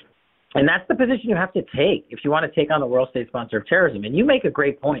whatnot. And that's the position you have to take if you want to take on the world state sponsor of terrorism. And you make a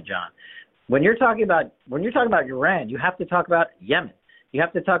great point, John. When you're talking about Iran, you have to talk about Yemen. You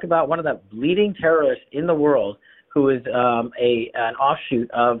have to talk about one of the leading terrorists in the world, who is an offshoot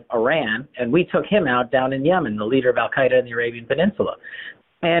of Iran, and we took him out down in Yemen, the leader of al-Qaeda in the Arabian Peninsula.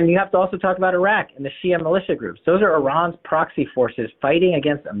 And you have to also talk about Iraq and the Shia militia groups. Those are Iran's proxy forces fighting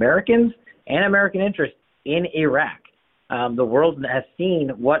against Americans and American interests in Iraq. The world has seen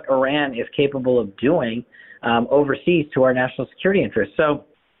what Iran is capable of doing overseas to our national security interests. So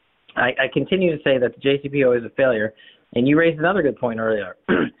I continue to say that the JCPOA is a failure. And you raised another good point earlier.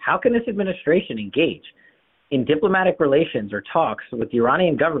 How can this administration engage in diplomatic relations or talks with the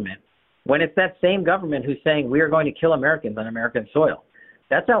Iranian government when it's that same government who's saying we are going to kill Americans on American soil?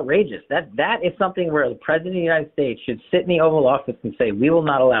 That's outrageous. That is something where the President of the United States should sit in the Oval Office and say, we will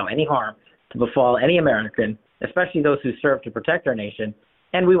not allow any harm to befall any American, especially those who serve to protect our nation,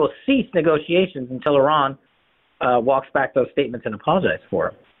 and we will cease negotiations until Iran walks back those statements and apologizes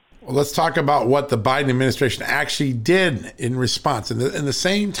for them. Well, let's talk about what the Biden administration actually did in response. In the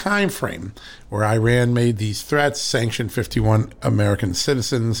same time frame where Iran made these threats, sanctioned 51 American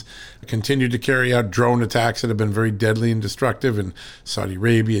citizens, continued to carry out drone attacks that have been very deadly and destructive in Saudi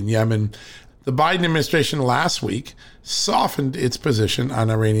Arabia and Yemen, The Biden administration last week softened its position on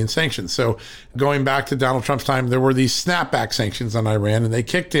Iranian sanctions. So going back to Donald Trump's time, there were these snapback sanctions on Iran, and they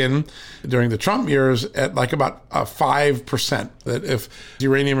kicked in during the Trump years at like about 5%. That if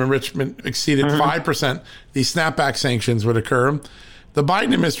uranium enrichment exceeded 5%, these snapback sanctions would occur. The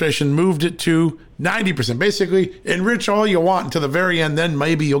Biden administration moved it to 90%. Basically, enrich all you want until the very end, then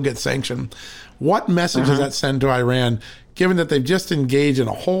maybe you'll get sanctioned. What message does that send to Iran, given that they've just engaged in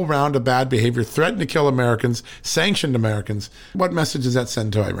a whole round of bad behavior, threatened to kill Americans, sanctioned Americans? What message does that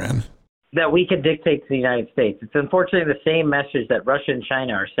send to Iran? That we can dictate to the United States. It's unfortunately the same message that Russia and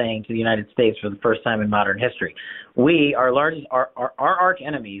China are saying to the United States for the first time in modern history. We, our arch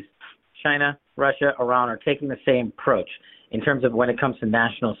enemies, China, Russia, Iran, are taking the same approach in terms of when it comes to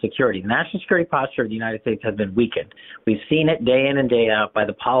national security. The national security posture of the United States has been weakened. We've seen it day in and day out by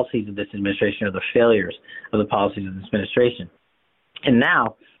the policies of this administration or the failures of the policies of this administration. And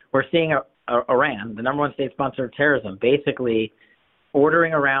now we're seeing Iran, the number one state sponsor of terrorism, basically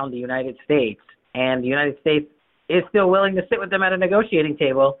ordering around the United States, and the United States is still willing to sit with them at a negotiating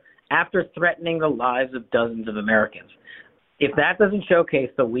table after threatening the lives of dozens of Americans. If that doesn't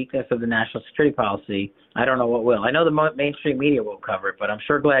showcase the weakness of the national security policy, I don't know what will. I know the mainstream media will cover it, but I'm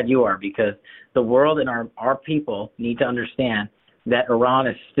sure glad you are, because the world and our people need to understand that Iran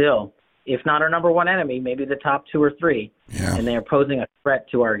is still, if not our number one enemy, maybe the top two or three, and they are posing a threat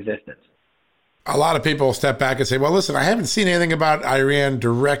to our existence. A lot of people step back and say, well, listen, I haven't seen anything about Iran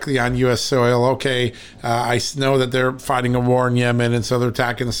directly on U.S. soil. Okay, I know that they're fighting a war in Yemen, and so they're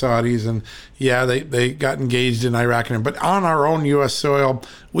attacking the Saudis. And, yeah, they got engaged in Iraq. But on our own U.S. soil,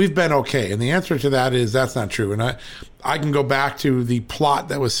 we've been okay. And the answer to that is that's not true. And I can go back to the plot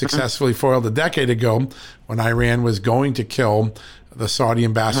that was successfully foiled a decade ago when Iran was going to kill the Saudi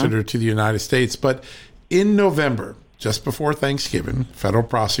ambassador to the United States. But in November, just before Thanksgiving, federal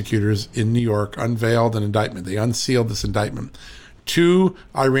prosecutors in New York unveiled an indictment. They unsealed this indictment. 2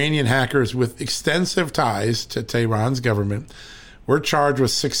 Iranian hackers with extensive ties to Tehran's government were charged with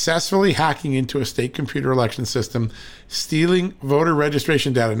successfully hacking into a state computer election system, stealing voter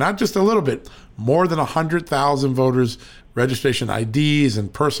registration data, not just a little bit, more than 100,000 voters' registration IDs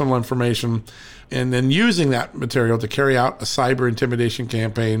and personal information, and then using that material to carry out a cyber intimidation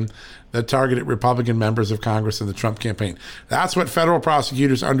campaign that targeted Republican members of Congress in the Trump campaign. That's what federal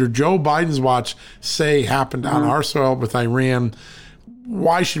prosecutors under Joe Biden's watch say happened on our soil with Iran.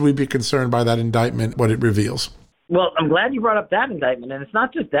 Why should we be concerned by that indictment, what it reveals? Well, I'm glad you brought up that indictment, and it's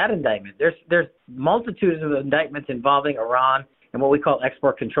not just that indictment. There's multitudes of indictments involving Iran and what we call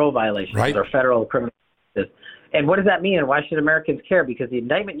export control violations, or federal criminal justice. And what does that mean, and why should Americans care? Because the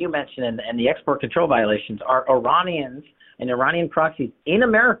indictment you mentioned and the export control violations are Iranians and Iranian proxies in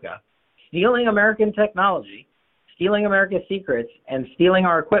America stealing American technology, stealing America's secrets, and stealing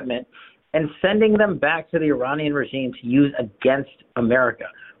our equipment, and sending them back to the Iranian regime to use against America.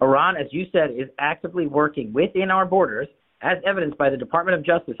 Iran, as you said, is actively working within our borders, as evidenced by the Department of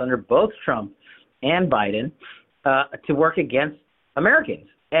Justice under both Trump and Biden, to work against Americans.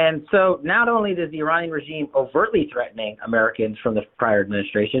 And so not only does the Iranian regime overtly threatening Americans from the prior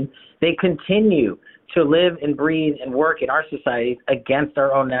administration, they continue to live and breathe and work in our societies against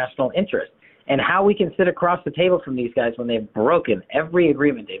our own national interests. And how we can sit across the table from these guys when they've broken every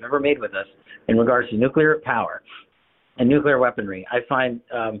agreement they've ever made with us in regards to nuclear power and nuclear weaponry, I find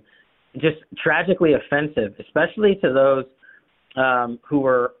just tragically offensive, especially to those who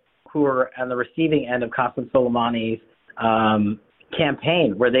were on the receiving end of Qasem Soleimani's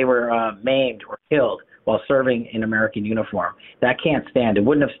campaign, where they were maimed or killed while serving in American uniform. That can't stand. It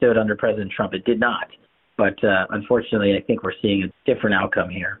wouldn't have stood under President Trump. It did not. But unfortunately, I think we're seeing a different outcome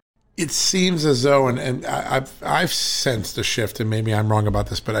here. It seems as though, and I've sensed a shift, and maybe I'm wrong about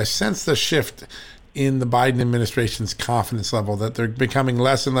this, but I sense the shift in the Biden administration's confidence level, that they're becoming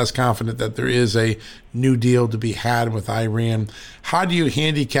less and less confident that there is a new deal to be had with Iran. How do you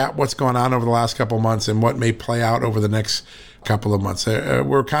handicap what's going on over the last couple of months and what may play out over the next couple of months?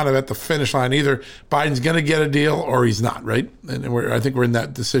 We're kind of at the finish line. Either Biden's going to get a deal or he's not, right? And I think we're in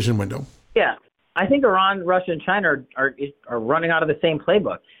that decision window. Yeah. I think Iran, Russia, and China are running out of the same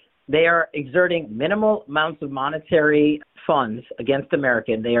playbook. They are exerting minimal amounts of monetary funds against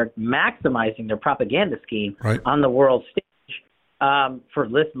America. They are maximizing their propaganda scheme on the world stage for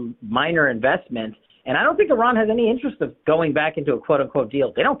minor investments. And I don't think Iran has any interest of going back into a quote-unquote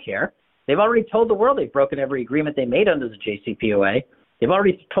deal. They don't care. They've already told the world they've broken every agreement they made under the JCPOA. They've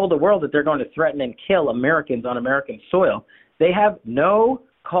already told the world that they're going to threaten and kill Americans on American soil. They have no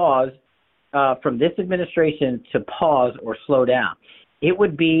cause from this administration to pause or slow down. It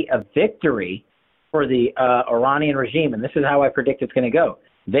would be a victory for the Iranian regime, and this is how I predict it's going to go.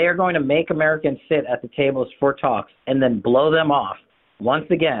 They are going to make Americans sit at the tables for talks and then blow them off once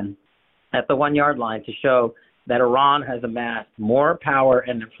again at the 1 yard line to show that Iran has amassed more power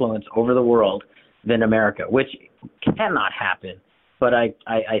and influence over the world than America, which cannot happen. But I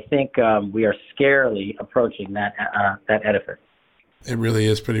think we are scarily approaching that edifice. It really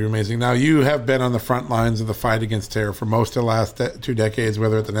is pretty amazing. Now, you have been on the front lines of the fight against terror for most of the last 2 decades,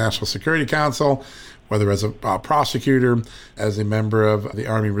 whether at the National Security Council, whether as a prosecutor, as a member of the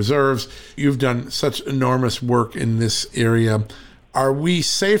Army Reserves. You've done such enormous work in this area. Are we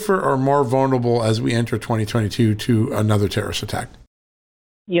safer or more vulnerable as we enter 2022 to another terrorist attack?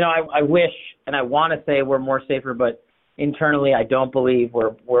 You know, I wish and I want to say we're more safer, but internally, I don't believe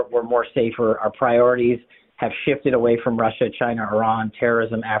we're more safer. Our priorities have shifted away from Russia, China, Iran,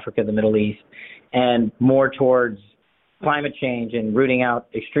 terrorism, Africa, the Middle East, and more towards climate change and rooting out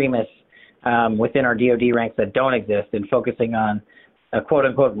extremists within our DoD ranks that don't exist, and focusing on a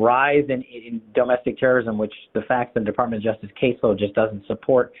quote-unquote rise in domestic terrorism, which the facts and Department of Justice caseload just doesn't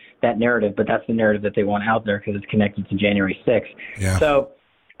support that narrative, but that's the narrative that they want out there because it's connected to January 6th. Yeah. So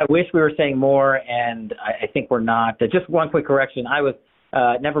I wish we were saying more, and I think we're not. Just one quick correction. I was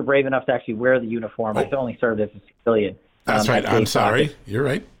never brave enough to actually wear the uniform. I only served as a civilian. That's right. I'm sorry. You're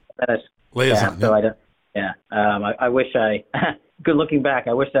right. Liaison. So I don't. Yeah. I wish good looking back,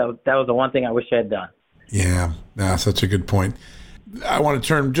 I wish that was the one thing I wish I had done. Yeah. Such a good point. I want to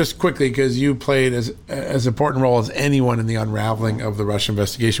turn just quickly because you played as important role as anyone in the unraveling of the Russia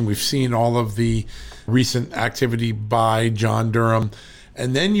investigation. We've seen all of the recent activity by John Durham.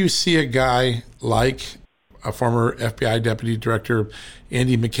 And then you see a guy like a former FBI Deputy Director,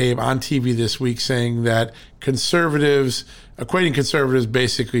 Andy McCabe, on TV this week saying that equating conservatives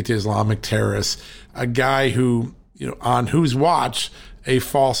basically to Islamic terrorists, a guy who, on whose watch a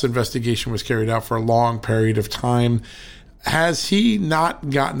false investigation was carried out for a long period of time. Has he not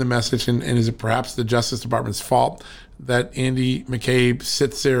gotten the message, and is it perhaps the Justice Department's fault that Andy McCabe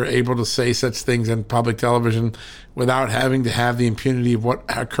sits there able to say such things on public television without having to have the impunity of what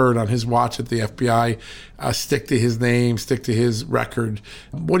occurred on his watch at the FBI stick to his name, stick to his record?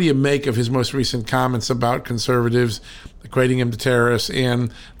 What do you make of his most recent comments about conservatives, equating him to terrorists,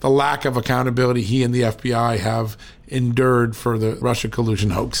 and the lack of accountability he and the FBI have endured for the Russia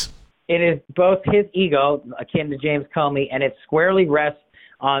collusion hoax? It is both his ego, akin to James Comey, and it squarely rests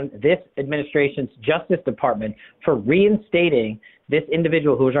on this administration's Justice Department for reinstating this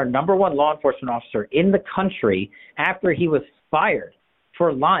individual who was our number one law enforcement officer in the country after he was fired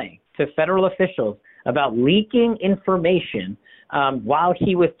for lying to federal officials about leaking information while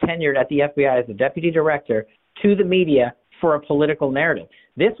he was tenured at the FBI as a deputy director to the media for a political narrative.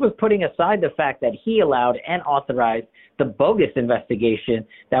 This was putting aside the fact that he allowed and authorized the bogus investigation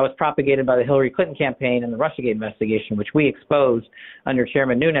that was propagated by the Hillary Clinton campaign and the Russiagate investigation, which we exposed under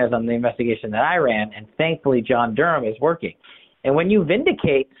Chairman Nunes on the investigation that I ran, and thankfully John Durham is working. And when you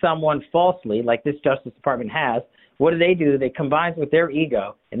vindicate someone falsely, like this Justice Department has, what do? They combine with their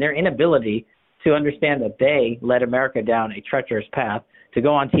ego and their inability to understand that they led America down a treacherous path to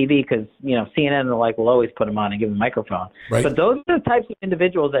go on TV because, CNN and the like will always put them on and give them a microphone. Right. But those are the types of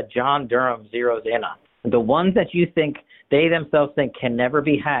individuals that John Durham zeroes in on. The ones that you think they themselves think can never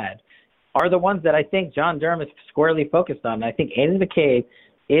be had are the ones that I think John Durham is squarely focused on. And I think Andy McCabe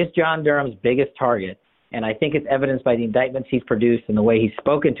is John Durham's biggest target. And I think it's evidenced by the indictments he's produced and the way he's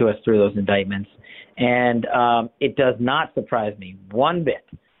spoken to us through those indictments. And it does not surprise me one bit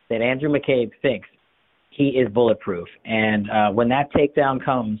that Andrew McCabe thinks he is bulletproof. And when that takedown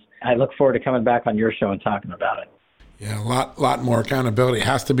comes, I look forward to coming back on your show and talking about it. Yeah, a lot more accountability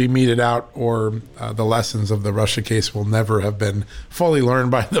has to be meted out, or the lessons of the Russia case will never have been fully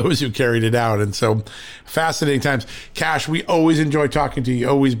learned by those who carried it out. And so, fascinating times. Kash, we always enjoy talking to you. You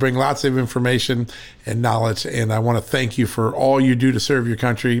always bring lots of information and knowledge, and I want to thank you for all you do to serve your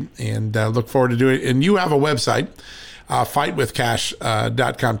country, and look forward to doing it. And you have a website,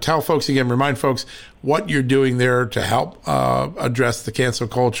 fightwithkash.com. Remind folks what you're doing there to help address the cancel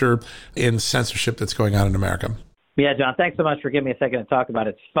culture and censorship that's going on in America. Yeah, John, thanks so much for giving me a second to talk about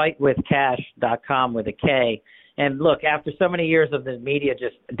it. It's fightwithkash.com with a K. And look, after so many years of the media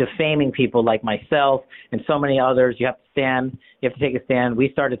just defaming people like myself and so many others, you have to stand. You have to take a stand. We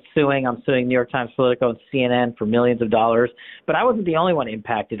started suing. I'm suing New York Times, Politico, and CNN for millions of dollars. But I wasn't the only one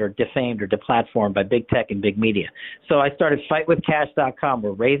impacted or defamed or deplatformed by big tech and big media. So I started fightwithkash.com.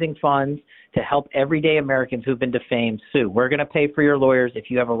 We're raising funds to help everyday Americans who've been defamed sue. We're going to pay for your lawyers if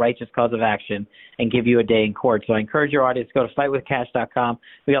you have a righteous cause of action and give you a day in court. So I encourage your audience to go to fightwithkash.com.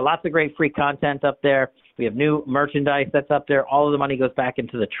 We got lots of great free content up there. We have new merchandise that's up there. All of the money goes back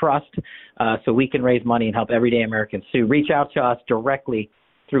into the trust so we can raise money and help everyday Americans sue. Reach out to us directly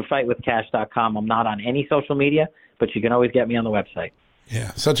through fightwithcash.com. I'm not on any social media, but you can always get me on the website.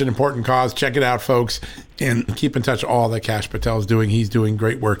 Yeah, such an important cause. Check it out, folks, and keep in touch all that Kash Patel is doing. He's doing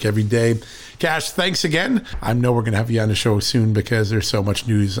great work every day. Kash, thanks again. I know we're going to have you on the show soon because there's so much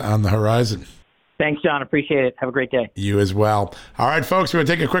news on the horizon. Thanks, John. Appreciate it. Have a great day. You as well. All right, folks, we're going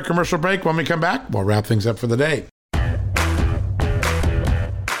to take a quick commercial break. When we come back, we'll wrap things up for the day.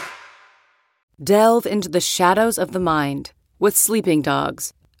 Delve into the shadows of the mind with Sleeping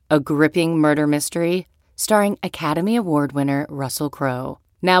Dogs, a gripping murder mystery starring Academy Award winner Russell Crowe.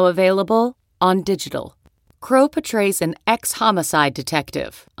 Now available on digital. Crowe portrays an ex-homicide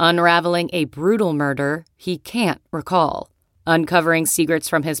detective unraveling a brutal murder he can't recall. Uncovering secrets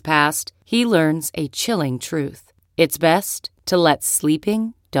from his past, he learns a chilling truth. It's best to let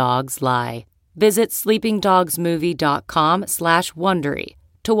sleeping dogs lie. Visit sleepingdogsmovie.com/Wondery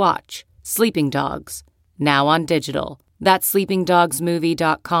to watch Sleeping Dogs, now on digital. That's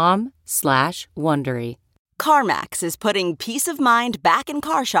sleepingdogsmovie.com/Wondery. CarMax is putting peace of mind back in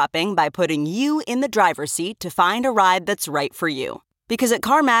car shopping by putting you in the driver's seat to find a ride that's right for you. Because at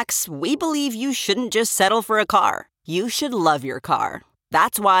CarMax, we believe you shouldn't just settle for a car. You should love your car.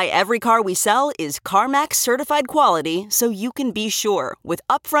 That's why every car we sell is CarMax certified quality, so you can be sure with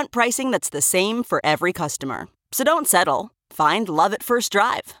upfront pricing that's the same for every customer. So don't settle. Find love at first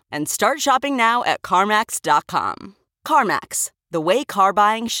drive and start shopping now at CarMax.com. CarMax, the way car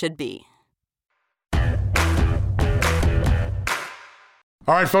buying should be.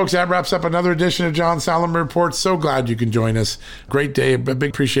 All right, folks, that wraps up another edition of John Solomon Reports. So glad you can join us. Great day. A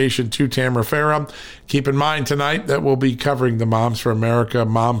big appreciation to Tamara Farah. Keep in mind tonight that we'll be covering the Moms for America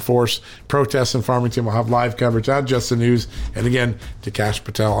Mom Force protests in Farmington. We'll have live coverage on Just the News. And again, to Kash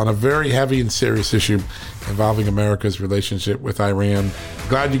Patel on a very heavy and serious issue involving America's relationship with Iran.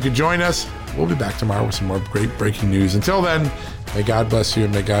 Glad you could join us. We'll be back tomorrow with some more great breaking news. Until then, may God bless you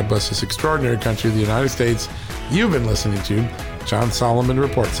and may God bless this extraordinary country, the United States. You've been listening to John Solomon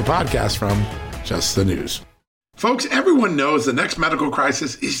Reports, a podcast from Just the News. Folks, everyone knows the next medical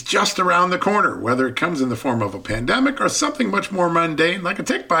crisis is just around the corner, whether it comes in the form of a pandemic or something much more mundane like a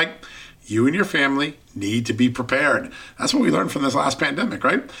tick bite. You and your family need to be prepared. That's what we learned from this last pandemic,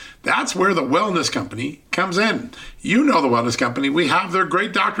 right? That's where the Wellness Company comes in. You know the Wellness Company. We have their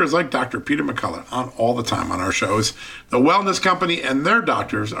great doctors like Dr. Peter McCullough on all the time on our shows. The Wellness Company and their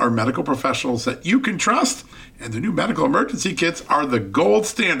doctors are medical professionals that you can trust, and the new medical emergency kits are the gold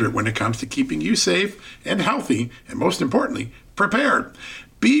standard when it comes to keeping you safe and healthy, and most importantly, prepared.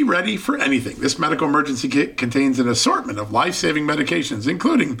 Be ready for anything. This medical emergency kit contains an assortment of life-saving medications,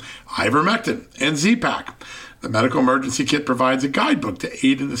 including ivermectin and Z-Pak. The medical emergency kit provides a guidebook to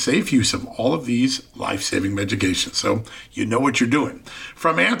aid in the safe use of all of these life-saving medications, so you know what you're doing.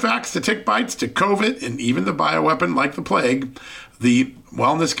 From anthrax to tick bites to COVID and even the bioweapon like the plague, the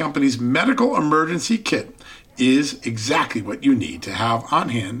Wellness Company's medical emergency kit is exactly what you need to have on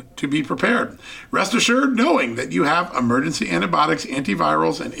hand to be prepared. Rest assured knowing that you have emergency antibiotics,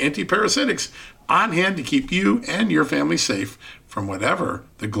 antivirals, and antiparasitics on hand to keep you and your family safe from whatever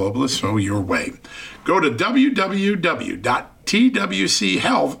the globalists throw your way. Go to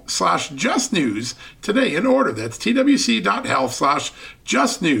www.twchealth/justnews today and order. That's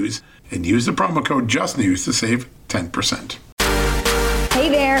twc.health/justnews and use the promo code JUSTNEWS to save 10%. Hey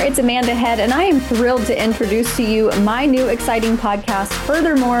there, it's Amanda Head, and I am thrilled to introduce to you my new exciting podcast,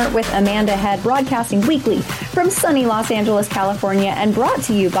 Furthermore with Amanda Head, broadcasting weekly from sunny Los Angeles, California, and brought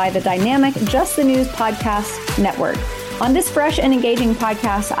to you by the dynamic Just the News Podcast Network. On this fresh and engaging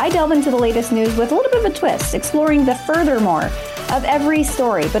podcast, I delve into the latest news with a little bit of a twist, exploring the furthermore of every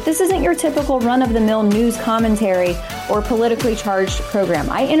story. But this isn't your typical run-of-the-mill news commentary or politically charged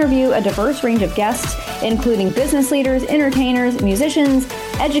program. I interview a diverse range of guests, including business leaders, entertainers, musicians,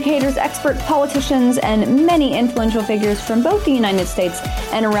 educators, experts, politicians, and many influential figures from both the United States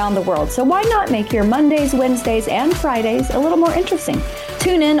and around the world. So why not make your Mondays, Wednesdays, and Fridays a little more interesting?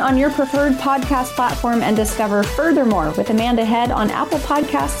 Tune in on your preferred podcast platform and discover Furthermore with Amanda Head on Apple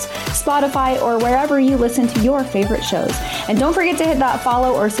Podcasts, Spotify, or wherever you listen to your favorite shows. And don't forget to hit that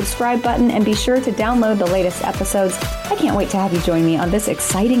follow or subscribe button and be sure to download the latest episodes. I can't wait to have you join me on this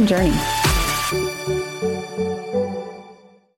exciting journey.